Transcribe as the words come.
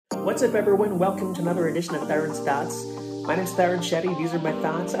What's up, everyone? Welcome to another edition of Theron's Thoughts. My name's Theron Shetty. These are my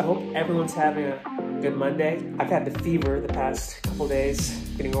thoughts. I hope everyone's having a good Monday. I've had the fever the past couple days,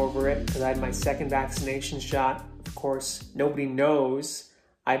 getting over it because I had my second vaccination shot. Of course, nobody knows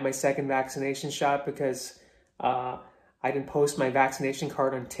I had my second vaccination shot because I didn't post my vaccination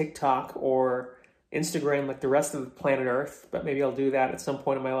card on TikTok or Instagram like the rest of the planet Earth, but maybe I'll do that at some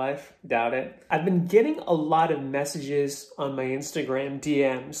point in my life. Doubt it. I've been getting a lot of messages on my Instagram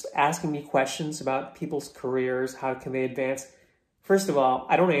DMs asking me questions about people's careers, how can they advance. First of all,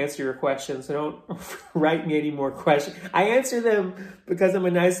 I don't answer your questions, so don't write me any more questions. I answer them because I'm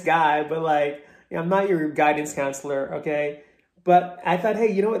a nice guy, but I'm not your guidance counselor, okay? But I thought,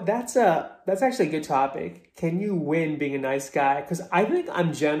 hey, you know what? That's actually a good topic. Can you win being a nice guy? Because I think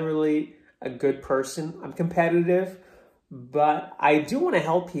I'm generally a good person. I'm competitive, but I do want to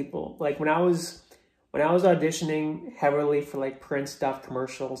help people. Like when I was auditioning heavily for like print stuff,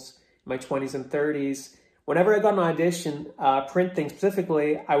 commercials in my 20s and 30s, whenever I got an audition, print thing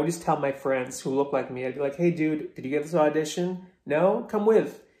specifically, I would just tell my friends who look like me. I'd be like, hey dude, did you get this audition? No? Come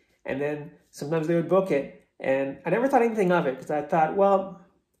with. And then sometimes they would book it. And I never thought anything of it because I thought, well,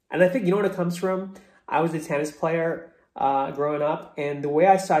 and I think you know what it comes from? I was a tennis player growing up, and the way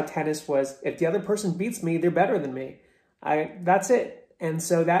I saw tennis was if the other person beats me, they're better than me. That's it. And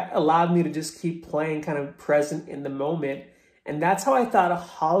so that allowed me to just keep playing kind of present in the moment. And that's how I thought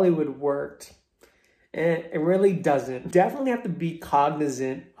Hollywood worked. And it really doesn't. Definitely have to be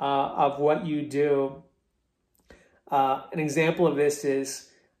cognizant of what you do. An example of this is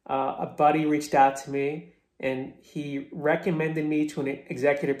a buddy reached out to me and he recommended me to an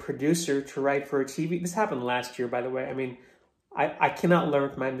executive producer to write for a TV. This happened last year, by the way. I mean, I cannot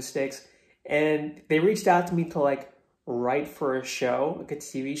learn from my mistakes. And they reached out to me to write for a show, like a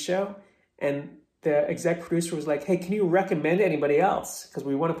TV show. And the exec producer was like, hey, can you recommend anybody else? Because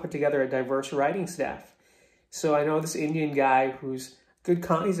we want to put together a diverse writing staff. So I know this Indian guy who's good.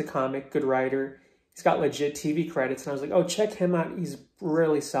 He's a comic, good writer. He's got legit TV credits. And I was like, oh, check him out. He's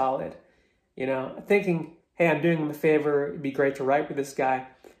really solid. You know, thinking, hey, I'm doing him a favor. It'd be great to write with this guy.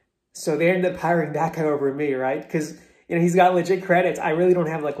 So they ended up hiring that guy over me, right? Because, he's got legit credits. I really don't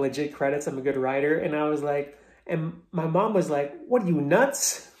have legit credits. I'm a good writer. And I was like, and my mom was like, what are you,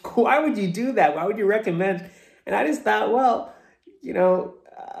 nuts? Why would you do that? Why would you recommend? And I just thought, well,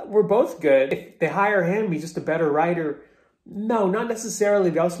 we're both good. If they hire him, he's just a better writer. No, not necessarily.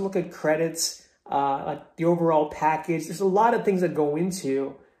 They also look at credits, like the overall package. There's a lot of things that go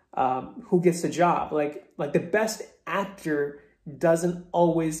into who gets the job. Like the best actor doesn't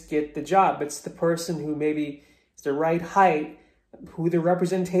always get the job. It's the person who maybe is the right height, who the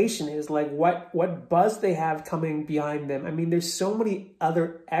representation is, what buzz they have coming behind them. I mean, there's so many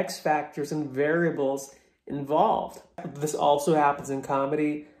other X factors and variables involved. This also happens in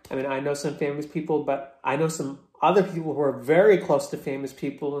comedy. I mean, I know some famous people, but I know some other people who are very close to famous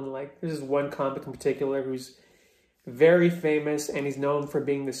people. And there's this one comic in particular who's very famous, and he's known for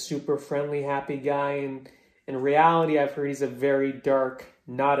being the super friendly, happy guy. And in reality, I've heard he's a very dark,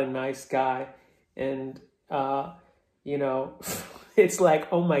 not a nice guy. And, it's like,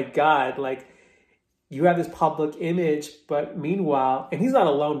 oh my God, you have this public image, but meanwhile, and he's not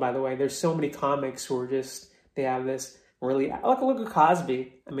alone, by the way. There's so many comics who are they have this really, look at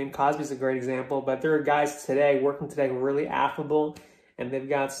Cosby. I mean, Cosby's a great example, but there are guys working today who are really affable, and they've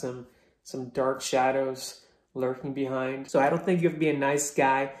got some dark shadows lurking behind. So I don't think you have to be a nice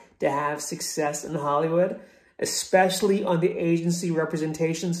guy to have success in Hollywood, especially on the agency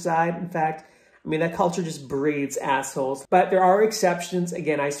representation side. In fact, I mean, that culture just breeds assholes. But there are exceptions.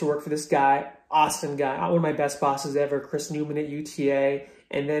 Again, I used to work for this guy, awesome guy, one of my best bosses ever, Chris Newman at UTA.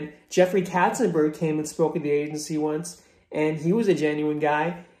 And then Jeffrey Katzenberg came and spoke at the agency once, and he was a genuine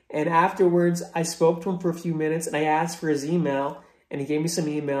guy. And afterwards, I spoke to him for a few minutes, and I asked for his email, and he gave me some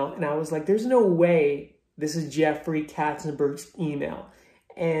email. And I was like, there's no way this is Jeffrey Katzenberg's email.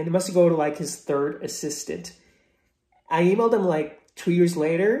 And it must go to his third assistant. I emailed him 2 years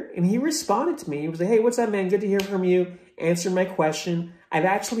later, and he responded to me. He was like, hey, what's up, man? Good to hear from you. Answered my question. I've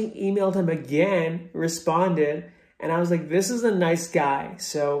actually emailed him again, responded, and I was like, this is a nice guy.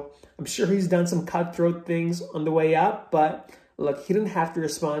 So I'm sure he's done some cutthroat things on the way up, but look, he didn't have to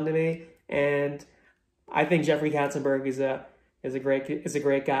respond to me, and I think Jeffrey Katzenberg is a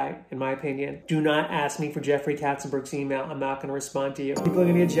great guy, in my opinion. Do not ask me for Jeffrey Katzenberg's email. I'm not going to respond to you. People are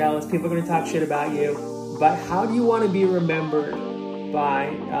going to get jealous. People are going to talk shit about you. But how do you want to be remembered by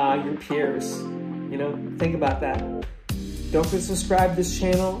your peers? Think about that. Don't forget to subscribe to this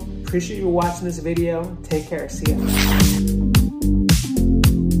channel. Appreciate you watching this video. Take care. See ya.